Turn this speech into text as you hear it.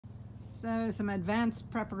So some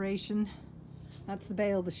advanced preparation. That's the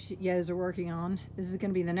bale the yos are working on. This is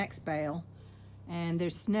going to be the next bale. And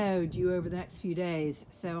there's snow due over the next few days.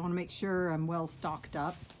 So I want to make sure I'm well stocked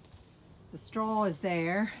up. The straw is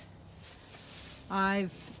there.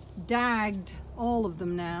 I've dagged all of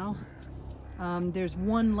them now. There's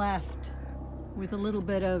one left with a little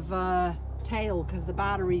bit of tail because the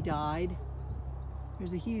battery died.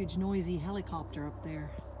 There's a huge noisy helicopter up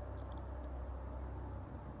there.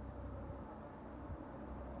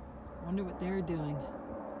 Wonder what they're doing.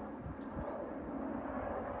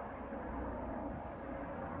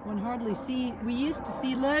 One hardly see, we used to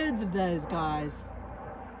see loads of those guys,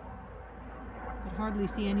 but hardly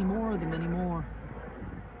see any more of them anymore.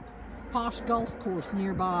 Posh golf course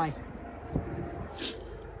nearby.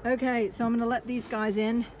 Okay, so I'm gonna let these guys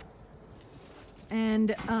in,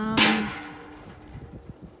 and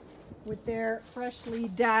with their freshly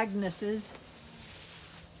daggednesses,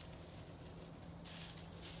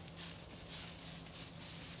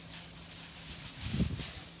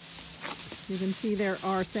 you can see their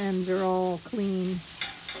arse ends are all clean.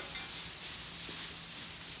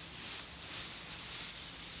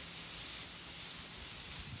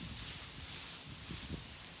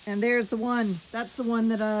 And there's the one. That's the one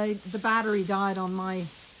that the battery died on my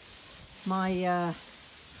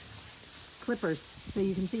clippers. So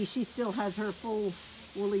you can see she still has her full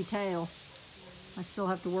woolly tail. I still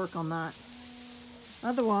have to work on that.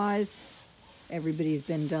 Otherwise, everybody's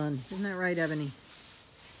been done. Isn't that right, Ebony?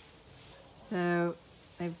 So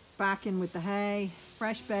they're back in with the hay,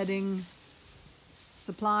 fresh bedding,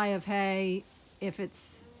 supply of hay if it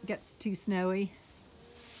gets too snowy,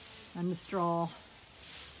 and the straw.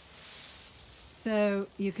 So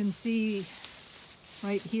you can see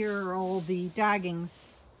right here are all the daggings,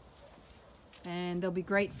 and they'll be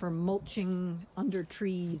great for mulching under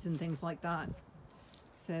trees and things like that.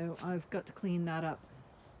 So I've got to clean that up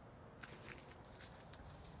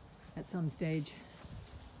at some stage.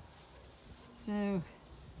 So,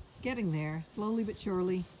 getting there, slowly but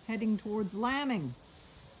surely, heading towards lambing.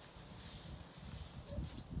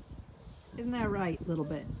 Isn't that right, little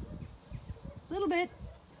bit? Little bit.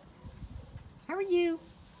 How are you?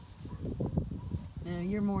 No,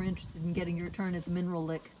 you're more interested in getting your turn at the mineral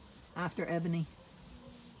lick after Ebony.